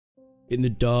In the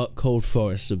dark, cold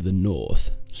forests of the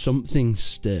north, something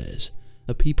stirs.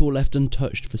 A people left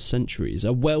untouched for centuries,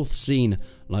 a wealth seen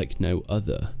like no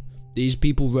other. These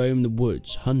people roam the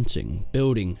woods, hunting,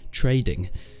 building, trading,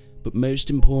 but most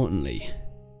importantly,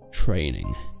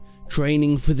 training.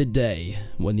 Training for the day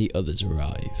when the others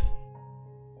arrive.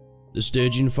 The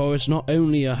Sturgian forests not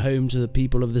only are home to the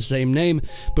people of the same name,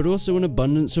 but also an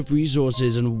abundance of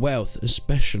resources and wealth,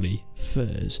 especially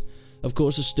furs. Of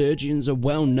course, the Sturgians are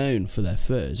well known for their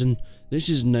furs, and this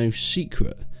is no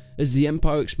secret. As the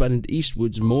empire expanded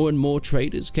eastwards, more and more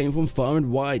traders came from far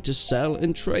and wide to sell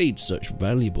and trade such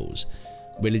valuables.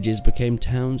 Villages became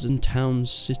towns and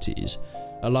towns cities.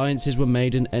 Alliances were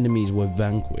made and enemies were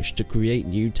vanquished to create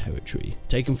new territory,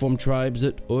 taken from tribes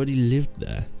that already lived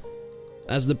there.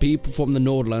 As the people from the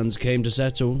Nordlands came to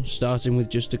settle, starting with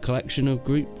just a collection of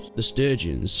groups, the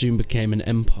Sturgians soon became an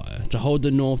empire to hold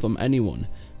the north from anyone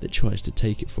that tries to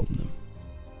take it from them.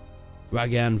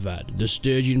 Raganvad, the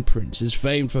Sturgian prince, is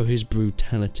famed for his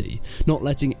brutality, not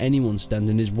letting anyone stand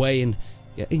in his way and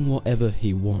getting whatever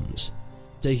he wants.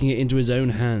 Taking it into his own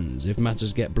hands if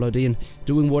matters get bloody and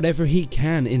doing whatever he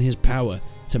can in his power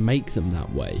to make them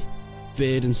that way.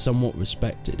 Feared and somewhat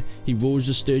respected, he rules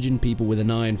the Sturgian people with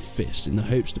an iron fist in the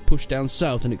hopes to push down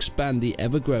south and expand the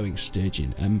ever-growing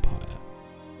Sturgian empire.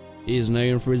 He is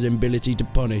known for his ability to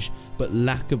punish, but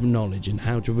lack of knowledge in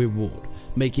how to reward,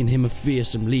 making him a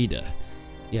fearsome leader.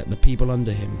 Yet the people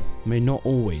under him may not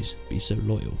always be so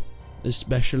loyal,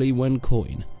 especially when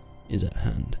coin is at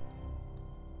hand.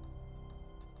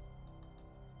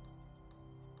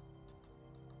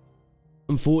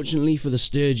 Unfortunately for the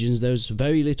Sturgians, there is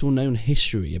very little known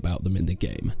history about them in the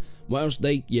game. Whilst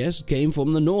they, yes, came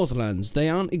from the Northlands, they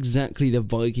aren't exactly the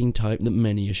Viking type that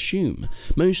many assume,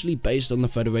 mostly based on the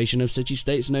federation of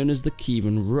city-states known as the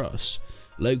Kievan Rus,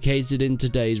 located in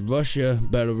today's Russia,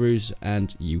 Belarus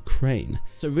and Ukraine.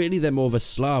 So really they're more of a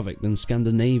Slavic than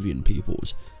Scandinavian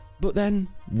peoples. But then,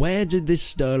 where did this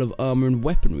style of armour and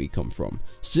weaponry come from,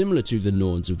 similar to the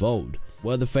Nords of old?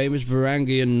 Well, the famous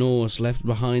Varangian Norse left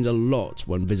behind a lot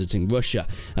when visiting Russia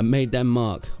and made their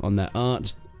mark on their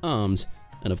art, arms,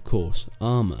 and of course,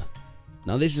 armour.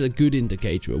 Now this is a good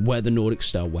indicator of where the Nordic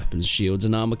style weapons, shields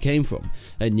and armour came from.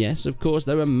 And yes, of course,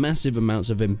 there are massive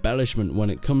amounts of embellishment when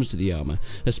it comes to the armour,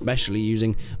 especially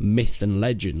using myth and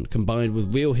legend combined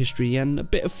with real history and a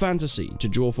bit of fantasy to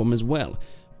draw from as well,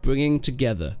 bringing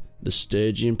together the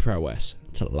Sturgian prowess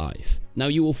to life. Now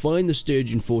you will find the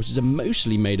Sturgian forces are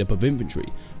mostly made up of infantry.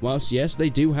 Whilst yes, they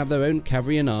do have their own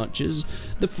cavalry and archers,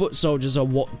 the foot soldiers are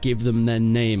what give them their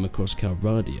name across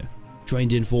Calradia.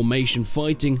 Trained in formation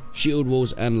fighting, shield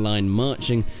walls and line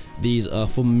marching, these are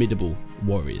formidable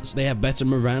warriors. They have better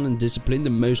morale and discipline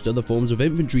than most other forms of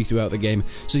infantry throughout the game,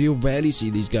 so you'll rarely see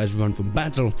these guys run from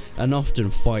battle and often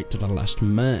fight to the last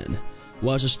man.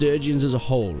 Whilst the Sturgians as a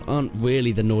whole aren't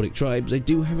really the Nordic tribes, they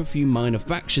do have a few minor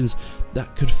factions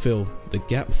that could fill the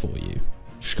gap for you.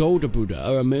 Skoldebuda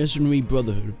are a mercenary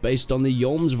brotherhood based on the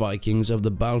Jomsvikings of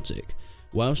the Baltic.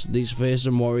 Whilst these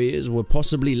fearsome warriors were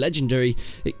possibly legendary,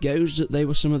 it goes that they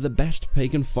were some of the best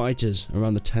pagan fighters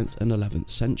around the 10th and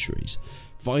 11th centuries,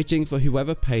 fighting for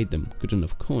whoever paid them good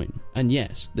enough coin. And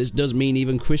yes, this does mean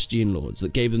even Christian lords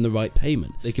that gave them the right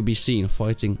payment, they could be seen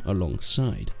fighting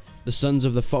alongside. The Sons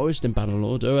of the Forest in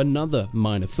Bannerlord are another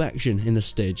minor faction in the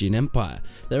Stygian Empire.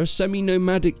 They're a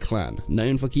semi-nomadic clan,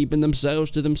 known for keeping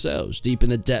themselves to themselves deep in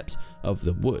the depths of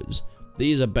the woods.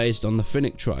 These are based on the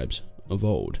Finnic tribes of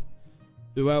old.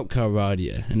 Throughout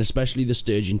Calradia, and especially the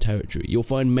Sturgian territory, you'll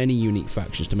find many unique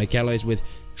factions to make allies with,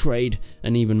 trade,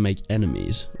 and even make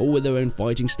enemies, all with their own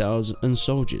fighting styles and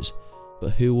soldiers.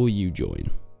 But who will you join?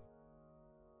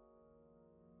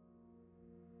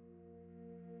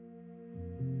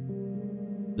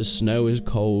 The snow is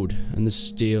cold, and the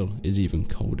steel is even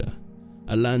colder.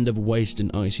 A land of waste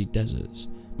and icy deserts.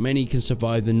 Many can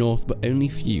survive the north, but only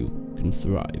few can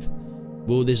thrive.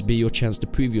 Will this be your chance to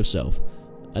prove yourself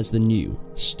as the new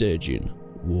Sturgian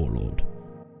warlord?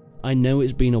 I know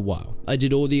it's been a while. I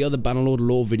did all the other Bannerlord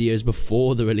lore videos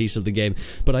before the release of the game,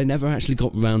 but I never actually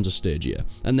got round to Sturgia.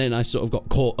 And then I sort of got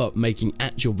caught up making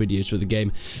actual videos for the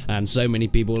game, and so many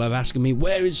people have asked me,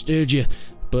 where is Sturgia?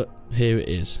 But here it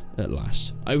is, at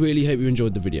last. I really hope you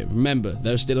enjoyed the video. Remember,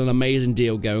 there's still an amazing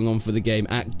deal going on for the game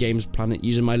at Games Planet.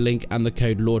 Using my link and the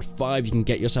code LORD5, you can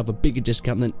get yourself a bigger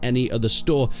discount than any other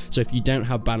store. So if you don't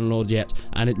have Bannerlord yet,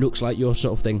 and it looks like your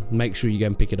sort of thing, make sure you go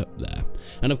and pick it up there.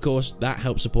 And of course, that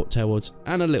helps support Tailwards,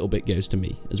 and a little bit goes to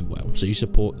me as well, so you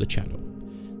support the channel.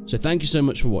 So thank you so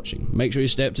much for watching. Make sure you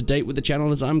stay up to date with the channel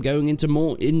as I'm going into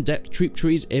more in-depth troop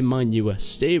trees in my newer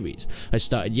series. I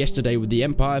started yesterday with the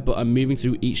Empire, but I'm moving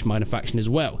through each minor faction as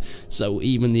well, so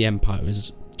even the Empire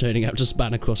is turning out to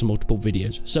span across multiple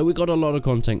videos, so we got a lot of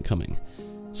content coming.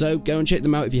 So go and check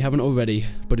them out if you haven't already,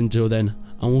 but until then,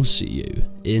 I will see you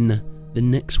in the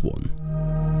next one.